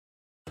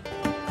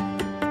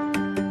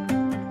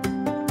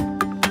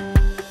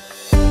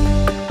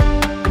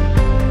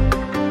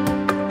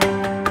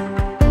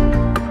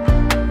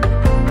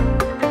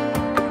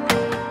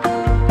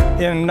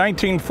In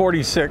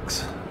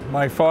 1946,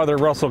 my father,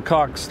 Russell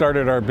Cox,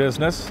 started our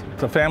business.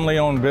 It's a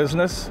family-owned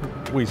business.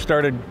 We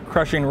started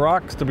crushing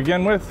rocks to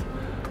begin with.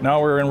 Now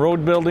we're in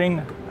road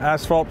building,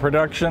 asphalt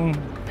production,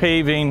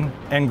 paving,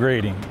 and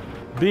grading.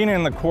 Being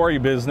in the quarry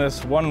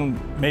business, one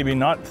maybe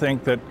not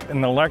think that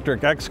an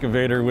electric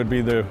excavator would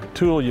be the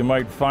tool you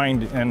might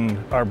find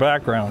in our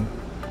background.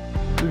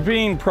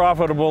 Being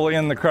profitable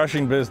in the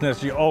crushing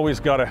business, you always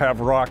got to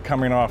have rock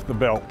coming off the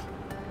belt.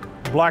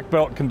 Black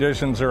belt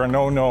conditions are a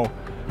no-no.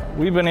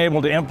 We've been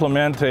able to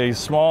implement a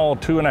small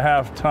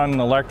 2.5-ton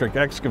electric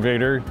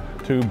excavator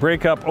to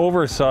break up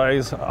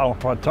oversize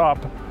off the top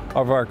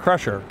of our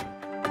crusher.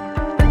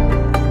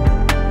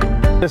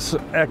 This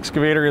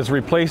excavator has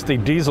replaced a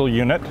diesel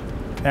unit,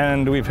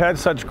 and we've had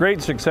such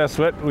great success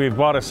with it, we've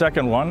bought a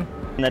second one.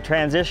 And the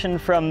transition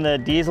from the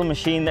diesel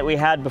machine that we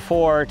had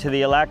before to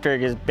the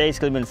electric has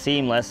basically been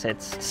seamless.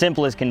 It's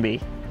simple as can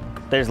be.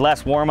 There's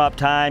less warm-up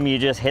time, you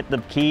just hit the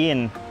key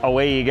and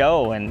away you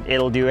go, and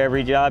it'll do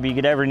every job you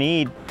could ever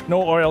need.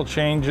 No oil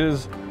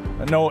changes,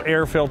 no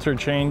air filter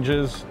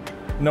changes,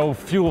 no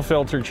fuel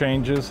filter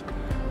changes.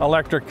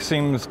 Electric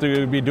seems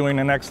to be doing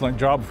an excellent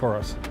job for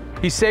us.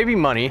 He's saving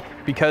money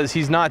because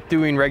he's not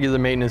doing regular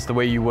maintenance the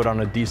way you would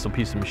on a diesel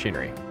piece of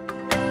machinery.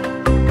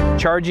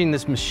 Charging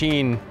this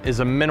machine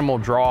is a minimal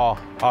draw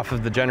off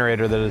of the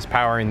generator that is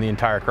powering the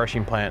entire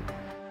crushing plant.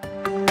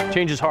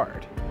 Change is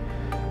hard,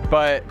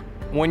 but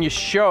when you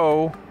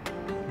show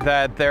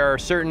that there are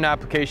certain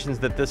applications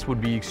that this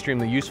would be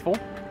extremely useful,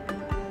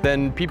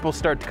 then people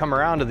start to come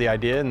around to the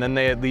idea, and then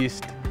they at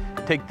least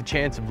take the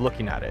chance of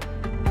looking at it.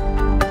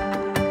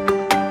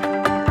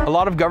 A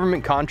lot of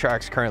government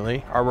contracts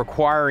currently are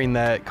requiring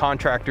that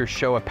contractors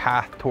show a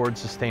path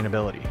towards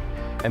sustainability.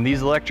 And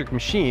these electric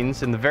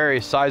machines in the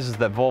various sizes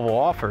that Volvo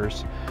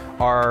offers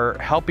are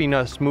helping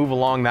us move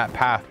along that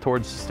path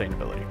towards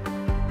sustainability.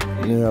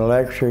 The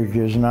electric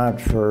is not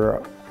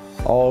for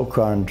all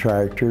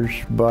contractors,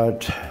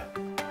 but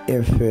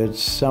if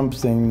it's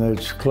something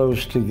that's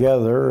close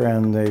together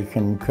and they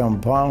can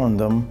compound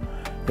them,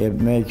 it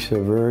makes a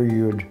very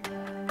good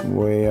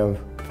way of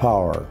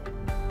power.